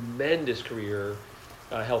tremendous career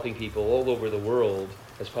helping people all over the world,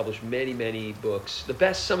 has published many, many books.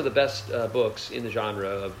 Some of the best books in the genre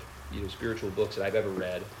of spiritual books that I've ever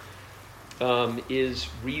read, is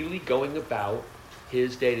really going about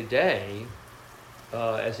his day-to-day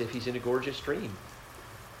as if he's in a gorgeous dream.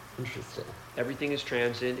 Interesting. Everything is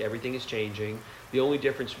transient, everything is changing. The only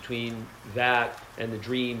difference between that and the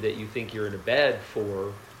dream that you think you're in a bed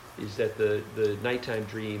for is that the nighttime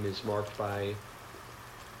dream is marked by,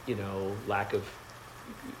 lack of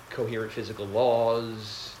coherent physical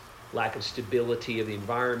laws, lack of stability of the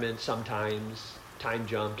environment, sometimes time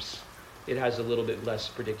jumps. It has a little bit less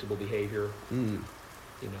predictable behavior,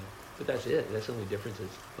 but that's it. That's the only differences.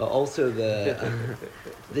 But also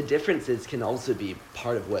the differences can also be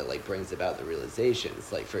part of what brings about the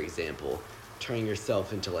realizations. Like, for example, turning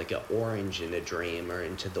yourself into an orange in a dream or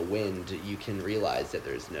into the wind, you can realize that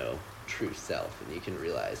there's no true self, and you can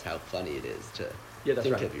realize how funny it is to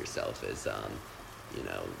think of yourself as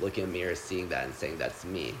looking in a mirror, seeing that and saying that's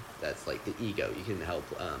me. That's the ego. You can help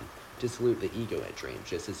dissolute the ego in a dream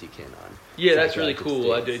just as you can on that's really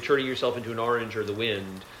cool. Turning yourself into an orange or the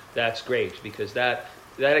wind, that's great, because that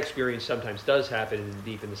experience sometimes does happen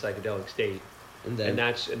deep in the psychedelic state, and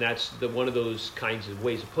that's one of those kinds of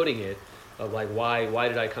ways of putting it, of why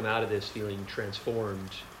did I come out of this feeling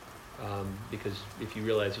transformed? Because if you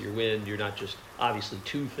realize that you're wind, you're not just obviously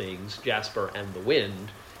two things, Jasper and the wind.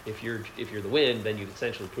 If you're the wind, then you've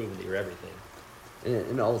essentially proven that you're everything.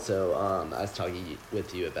 And also, I was talking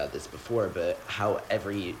with you about this before, but how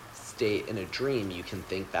every state in a dream you can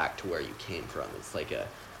think back to where you came from. It's like a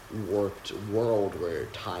warped world where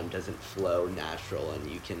time doesn't flow natural,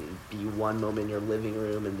 and you can be one moment in your living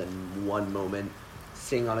room and then one moment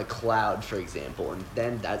sitting on a cloud, for example, and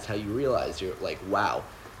then that's how you realize you're wow.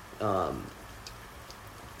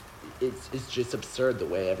 It's just absurd the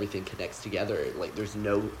way everything connects together. There's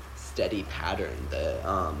no steady pattern. The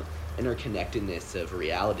interconnectedness of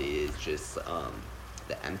reality is just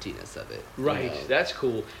the emptiness of it. Right, that's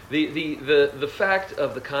cool. The fact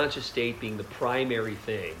of the conscious state being the primary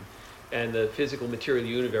thing, and the physical material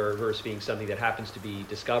universe being something that happens to be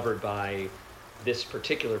discovered by this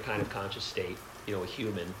particular kind of conscious state, a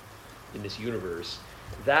human in this universe,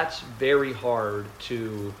 that's very hard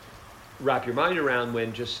to wrap your mind around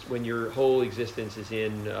when your whole existence is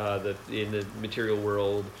in the material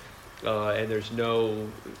world, and there's no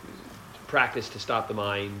practice to stop the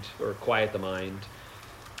mind or quiet the mind,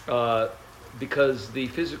 because the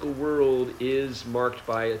physical world is marked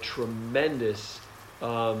by a tremendous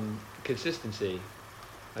consistency.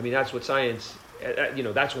 I mean, that's what science,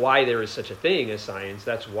 that's why there is such a thing as science.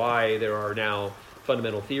 That's why there are now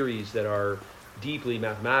fundamental theories that are deeply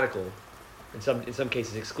mathematical, in some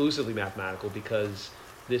cases exclusively mathematical, because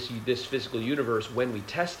this physical universe, when we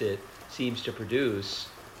test it, seems to produce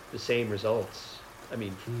the same results. I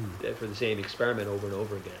mean, for the same experiment over and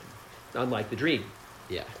over again, unlike the dream.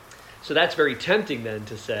 Yeah. So that's very tempting then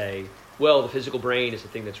to say, well, the physical brain is the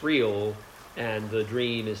thing that's real, and the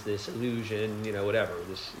dream is this illusion, whatever.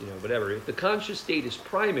 Whatever. If the conscious state is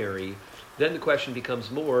primary, then the question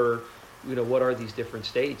becomes more, what are these different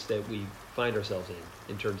states that we find ourselves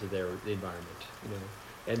in terms of the environment,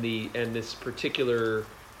 and this particular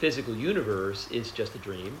physical universe is just a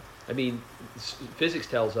dream. I mean, physics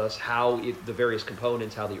tells us how the various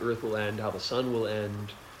components, how the Earth will end, how the sun will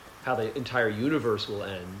end, how the entire universe will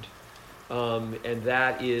end, and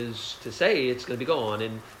that is to say it's going to be gone.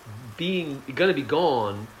 And being going to be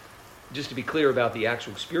gone, just to be clear about the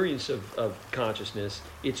actual experience of consciousness,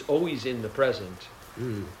 it's always in the present.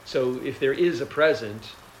 So if there is a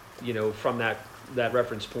present, from that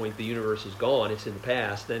reference point, the universe is gone, it's in the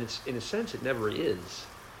past, then it's, in a sense, it never is.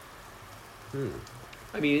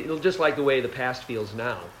 I mean, it'll just like the way the past feels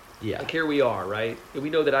now. Yeah. Like here we are, right? We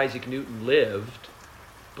know that Isaac Newton lived,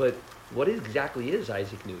 but what exactly is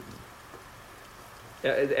Isaac Newton?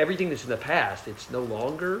 Everything that's in the past, it's no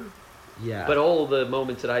longer. Yeah. But all the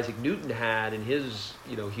moments that Isaac Newton had in his,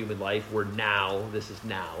 human life were now. This is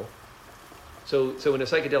now. So in a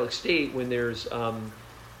psychedelic state, when there's,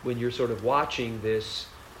 when you're sort of watching this,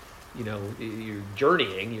 you're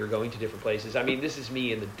journeying, you're going to different places. I mean, this is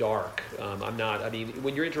me in the dark.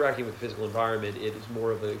 When you're interacting with the physical environment, it is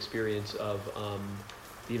more of an experience of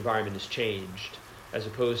the environment has changed, as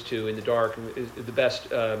opposed to in the dark, the best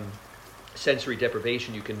sensory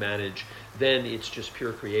deprivation you can manage, then it's just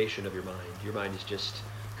pure creation of your mind. Your mind is just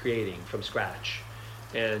creating from scratch.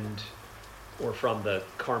 And or from the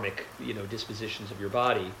karmic, dispositions of your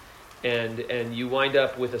body. And you wind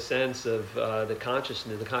up with a sense of the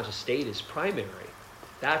consciousness, the conscious state is primary.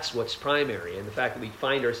 That's what's primary. And the fact that we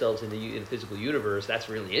find ourselves in the physical universe, that's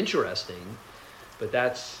really interesting. But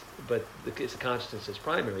it's the consciousness that's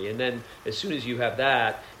primary. And then as soon as you have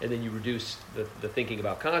that, and then you reduce the thinking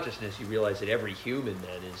about consciousness, you realize that every human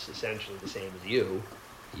then is essentially the same as you.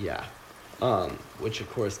 Yeah. Which of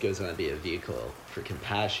course goes on to be a vehicle for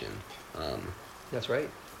compassion. That's right.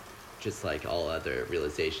 Just like all other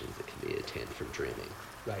realizations that can be attained from dreaming.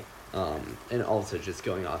 Right. And also just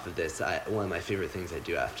going off of this, one of my favorite things I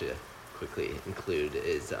do have to quickly include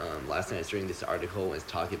is last night I was reading this article and was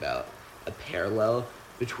talking about a parallel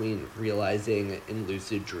between realizing in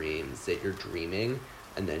lucid dreams that you're dreaming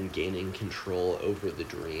and then gaining control over the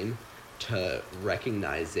dream to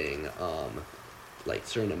recognizing like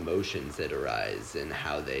certain emotions that arise and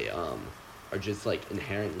how they are just like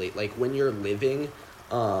inherently, like when you're living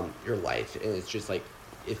your life and it's just like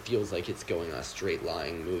it feels like it's going on a straight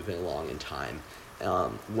line moving along in time.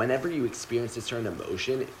 Whenever you experience a certain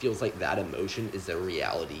emotion, it feels like that emotion is the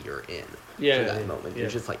reality you're in for that moment. You're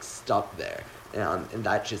just like stuck there. And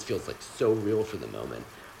that just feels like so real for the moment.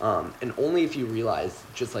 And only if you realize,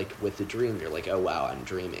 just like with the dream, you're like, oh wow, I'm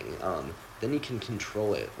dreaming. Then you can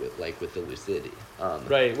control it with the lucidity.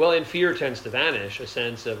 Right. Well, and fear tends to vanish, a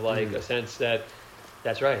sense of a sense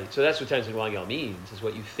that's right. So that's what Tenzin Wangyal means, is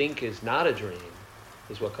what you think is not a dream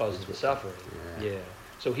is what causes the suffering. Yeah.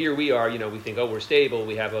 So here we are, we think, oh, we're stable.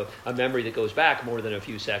 We have a memory that goes back more than a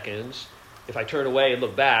few seconds. If I turn away and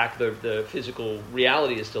look back, the physical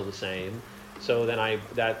reality is still the same. So then I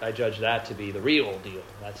judge that to be the real deal.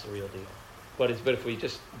 That's the real deal. But if we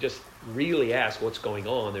just really ask what's going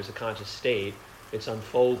on, there's a conscious state. It's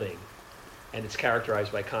unfolding, and it's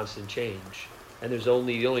characterized by constant change. And the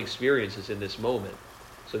only experience is in this moment.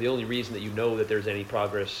 So the only reason that you know that there's any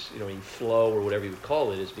progress, any flow or whatever you would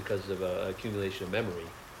call it, is because of an accumulation of memory.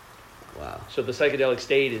 Wow. So the psychedelic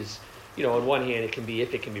state is, on one hand,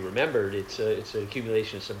 if it can be remembered, it's an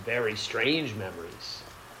accumulation of some very strange memories.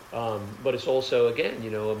 But it's also, again,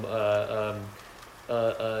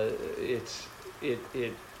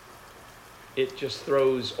 it just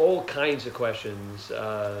throws all kinds of questions.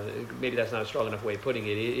 Maybe that's not a strong enough way of putting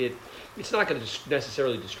it. It's not going to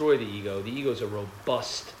necessarily destroy the ego. The ego is a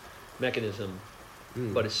robust mechanism,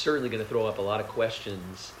 but it's certainly going to throw up a lot of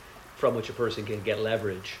questions from which a person can get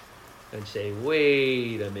leverage and say,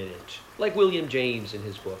 wait a minute. Like William James in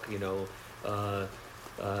his book,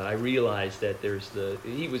 I realized that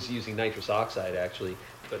he was using nitrous oxide actually,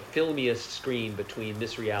 but fill me a screen between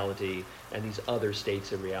this reality and these other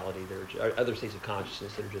states of reality, other states of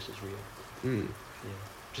consciousness that are just as real. Yeah.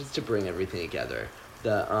 Just to bring everything together,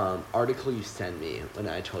 the article you sent me when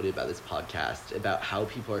I told you about this podcast about how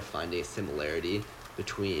people are finding a similarity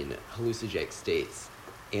between hallucinogenic states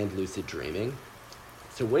and lucid dreaming.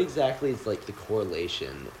 So what exactly is like the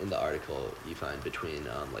correlation in the article you find between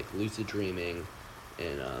lucid dreaming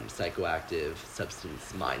and psychoactive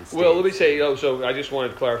substance mind states? Well, let me say, so I just wanted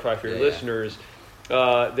to clarify for your listeners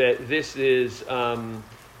that this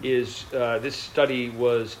this study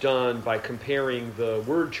was done by comparing the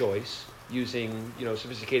word choice using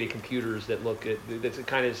sophisticated computers that look at that's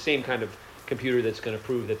the same kind of computer that's going to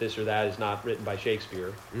prove that this or that is not written by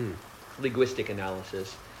Shakespeare. Linguistic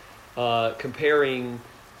analysis, comparing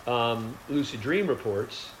lucid dream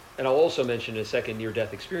reports, and I'll also mention in a second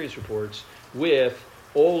near-death experience reports with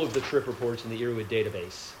all of the trip reports in the Irwin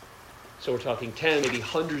database. So we're talking 10, maybe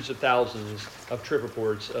hundreds of thousands of trip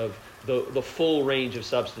reports of the full range of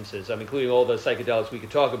substances. I'm including all the psychedelics we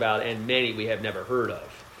could talk about and many we have never heard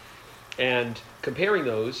of. And comparing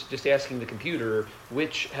those, just asking the computer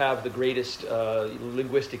which have the greatest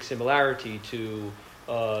linguistic similarity to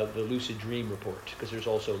the lucid dream report, because there's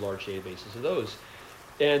also large databases of those.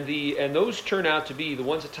 And those turn out to be the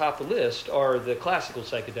ones that top the list are the classical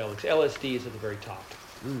psychedelics. LSD is at the very top.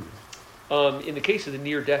 In the case of the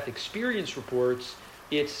near-death experience reports,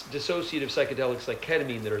 it's dissociative psychedelics like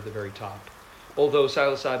ketamine that are at the very top, although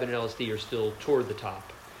psilocybin and LSD are still toward the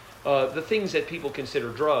top. The things that people consider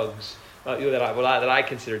drugs, that I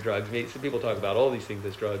consider drugs. Some people talk about all these things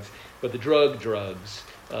as drugs, but the drugs,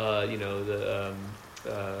 the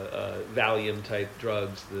Valium type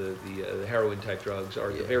drugs, the heroin type drugs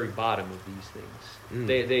are at the very bottom of these things.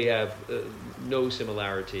 They have no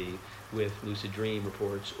similarity with lucid dream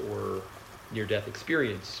reports or near-death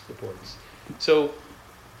experience reports. So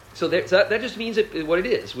that just means what it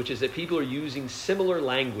is, which is that people are using similar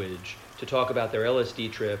language to talk about their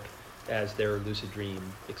LSD trip as their lucid dream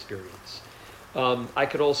experience. I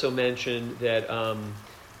could also mention that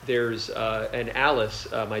there's and Alice,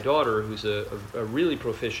 my daughter, who's a really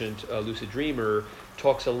proficient lucid dreamer,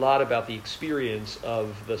 talks a lot about the experience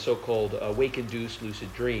of the so-called wake-induced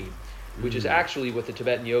lucid dream, which is actually what the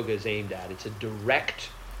Tibetan yoga is aimed at. It's a direct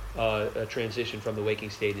a transition from the waking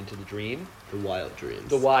state into the dream. The wild dreams.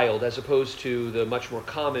 The wild, as opposed to the much more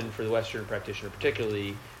common for the Western practitioner,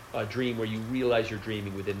 particularly a dream where you realize you're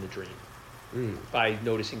dreaming within the dream. By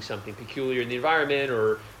noticing something peculiar in the environment,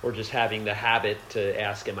 or just having the habit to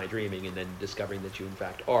ask, am I dreaming, and then discovering that you in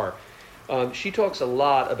fact are. She talks a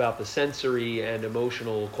lot about the sensory and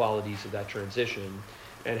emotional qualities of that transition,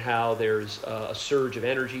 and how there's a surge of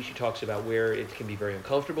energy. She talks about where it can be very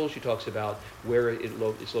uncomfortable. She talks about where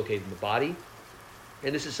it's located in the body.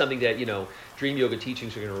 And this is something that, dream yoga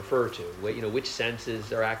teachings are going to refer to. Which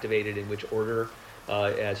senses are activated in which order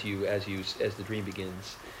as the dream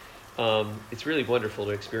begins. It's really wonderful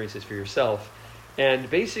to experience this for yourself. And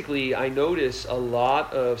basically, I notice a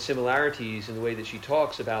lot of similarities in the way that she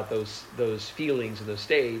talks about those feelings and those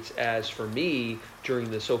states as, for me,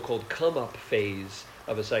 during the so-called come-up phase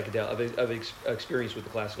of experience with the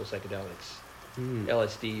classical psychedelics,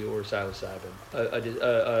 LSD or psilocybin.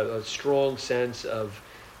 A strong sense of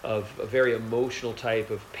a very emotional type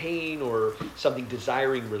of pain, or something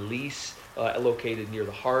desiring release located near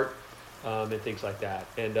the heart. And things like that.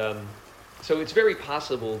 And so it's very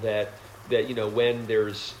possible that when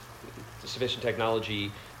there's sufficient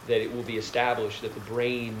technology, that it will be established that the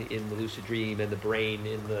brain in the lucid dream and the brain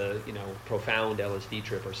in the profound LSD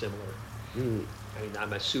trip are similar. I mean,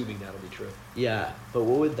 I'm assuming that'll be true. Yeah, but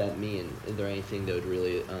what would that mean? Is there anything that would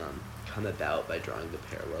really come about by drawing the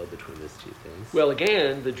parallel between those two things? Well,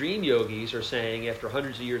 again, the dream yogis are saying after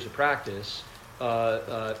hundreds of years of practice,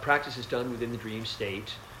 practices done within the dream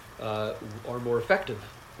state are more effective.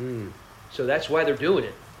 So that's why they're doing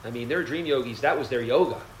it. I mean, they're dream yogis. That was their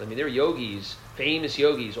yoga. I mean, they're yogis, famous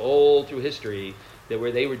yogis all through history,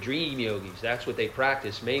 where they were dream yogis. That's what they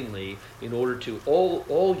practiced mainly in order to.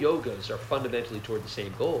 All yogas are fundamentally toward the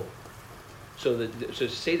same goal. So to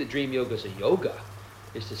say that dream yoga is a yoga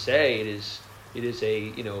is to say it is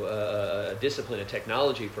a discipline, a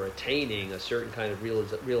technology for attaining a certain kind of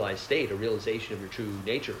realized state, a realization of your true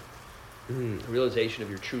nature. A realization of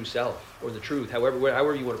your true self, or the truth,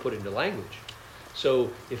 however you want to put it into language. So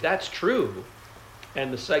if that's true,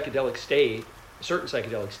 and the psychedelic state, certain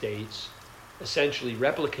psychedelic states, essentially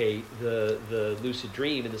replicate the lucid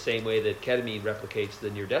dream in the same way that ketamine replicates the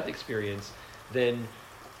near-death experience, then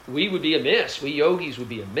we would be amiss. We yogis would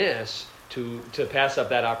be amiss to pass up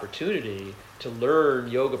that opportunity to learn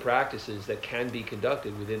yoga practices that can be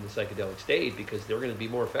conducted within the psychedelic state, because they're going to be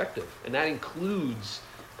more effective. And that includes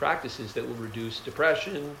practices that will reduce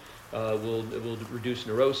depression, will reduce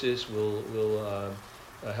neurosis, will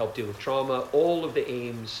help deal with trauma. All of the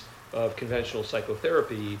aims of conventional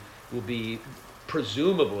psychotherapy will be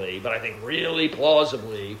presumably, but I think really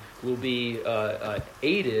plausibly, will be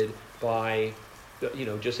aided by,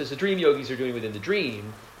 just as the dream yogis are doing within the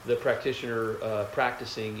dream, the practitioner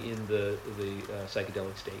practicing in the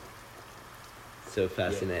psychedelic state. So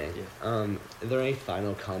fascinating. Yeah. Are there any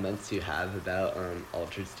final comments you have about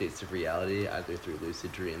altered states of reality, either through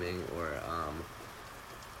lucid dreaming or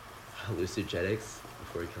hallucigenics,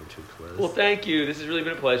 before we come to a close? Well, thank you. This has really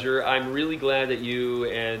been a pleasure. I'm really glad that you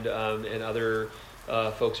and other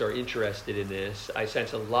folks are interested in this. I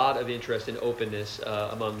sense a lot of interest and openness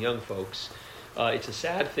among young folks. It's a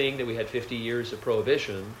sad thing that we had 50 years of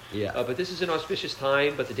prohibition, but this is an auspicious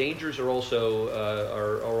time. But the dangers are also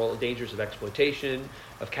are all dangers of exploitation,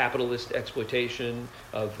 of capitalist exploitation,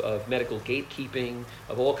 of medical gatekeeping,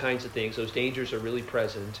 of all kinds of things. Those dangers are really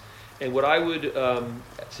present. And what I would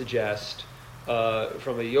suggest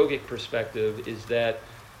from a yogic perspective is that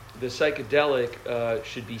the psychedelic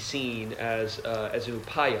should be seen as an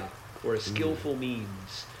upaya, or a skillful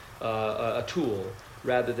means, a tool,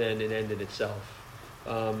 rather than an end in itself.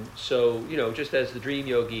 So, just as the dream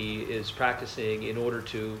yogi is practicing in order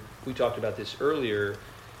to, we talked about this earlier,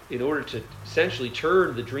 in order to essentially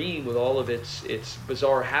turn the dream with all of its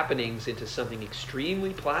bizarre happenings into something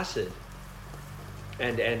extremely placid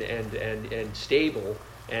and stable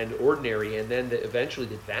and ordinary, and then eventually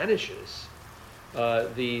that vanishes.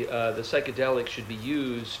 The psychedelic should be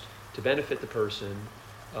used to benefit the person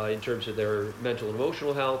in terms of their mental and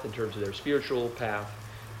emotional health, in terms of their spiritual path,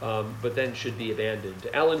 but then should be abandoned.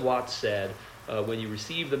 Alan Watts said, when you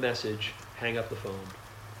receive the message, hang up the phone.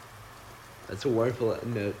 That's a wonderful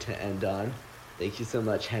note to end on. Thank you so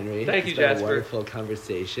much, Henry. Thank you, It's been Jasper. a wonderful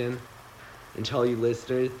conversation. And to all you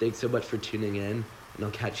listeners, thanks so much for tuning in, and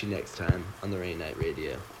I'll catch you next time on the Rain Night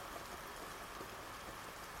Radio.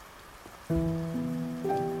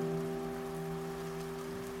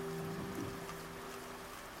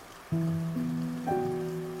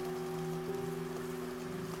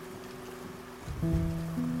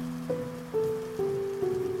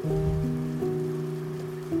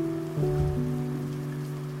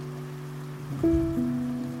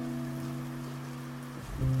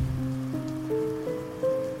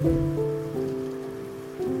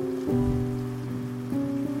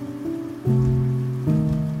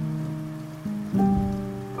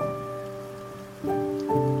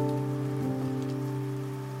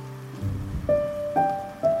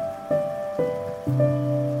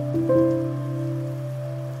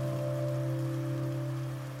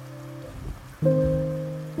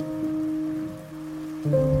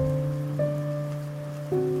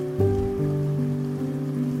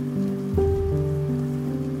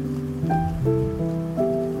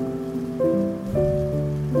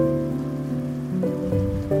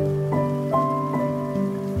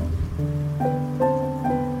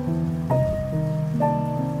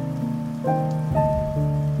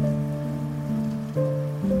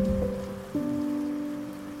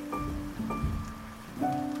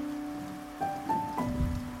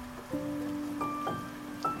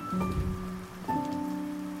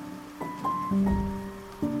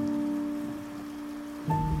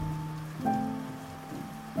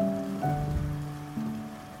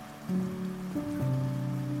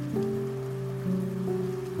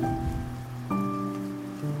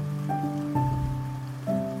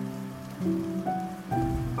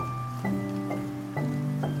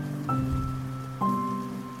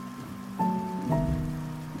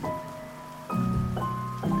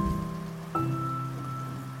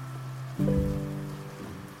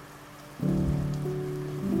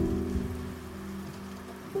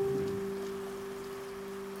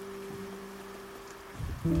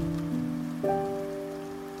 you.